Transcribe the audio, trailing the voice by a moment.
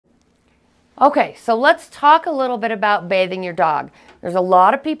Okay, so let's talk a little bit about bathing your dog. There's a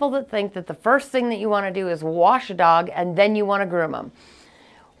lot of people that think that the first thing that you want to do is wash a dog and then you want to groom them.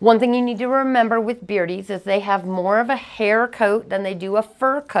 One thing you need to remember with Beardies is they have more of a hair coat than they do a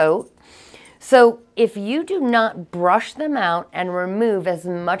fur coat. So if you do not brush them out and remove as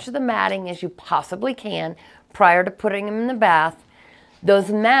much of the matting as you possibly can prior to putting them in the bath, those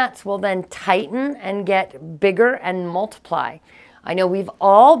mats will then tighten and get bigger and multiply. I know we've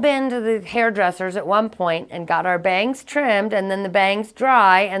all been to the hairdressers at one point and got our bangs trimmed and then the bangs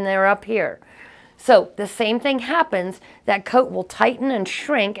dry and they're up here. So the same thing happens. That coat will tighten and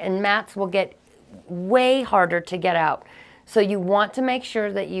shrink and mats will get way harder to get out. So you want to make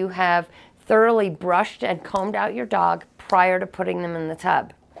sure that you have thoroughly brushed and combed out your dog prior to putting them in the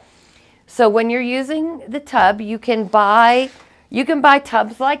tub. So when you're using the tub, you can buy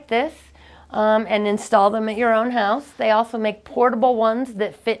tubs like this and install them at your own house. They also make portable ones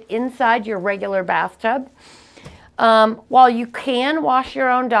that fit inside your regular bathtub. While you can wash your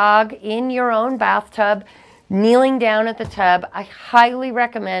own dog in your own bathtub, kneeling down at the tub, I highly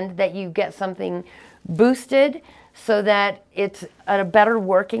recommend that you get something boosted so that it's at a better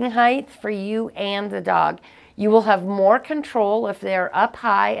working height for you and the dog. You will have more control if they're up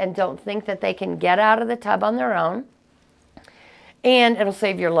high and don't think that they can get out of the tub on their own. And it'll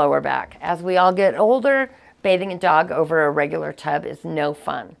save your lower back. As we all get older, bathing a dog over a regular tub is no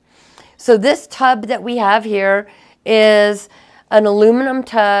fun. So this tub that we have here is an aluminum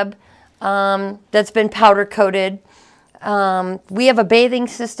tub that's been powder coated. We have a bathing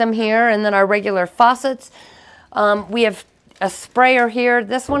system here and then our regular faucets. We have a sprayer here.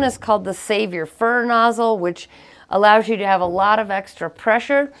 This one is called the Save Your Fur nozzle, which allows you to have a lot of extra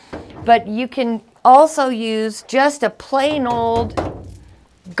pressure. But you can also use just a plain old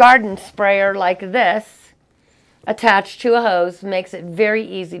garden sprayer like this attached to a hose. Makes it very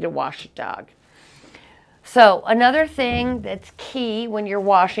easy to wash a dog. So another thing that's key when you're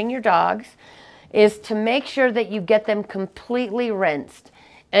washing your dogs is to make sure that you get them completely rinsed.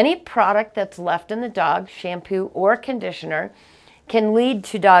 Any product that's left in the dog, shampoo or conditioner, can lead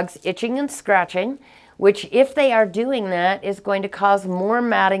to dogs itching and scratching, which if they are doing that is going to cause more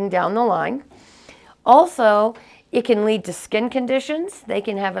matting down the line. Also, it can lead to skin conditions. They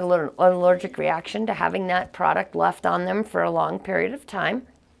can have an allergic reaction to having that product left on them for a long period of time.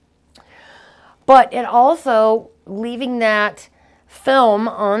 But it also, leaving that film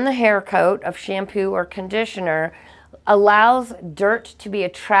on the hair coat of shampoo or conditioner allows dirt to be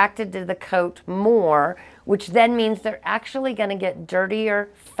attracted to the coat more, which then means they're actually going to get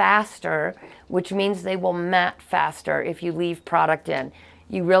dirtier faster, which means they will mat faster if you leave product in.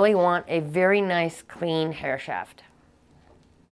 You really want a very nice, clean hair shaft.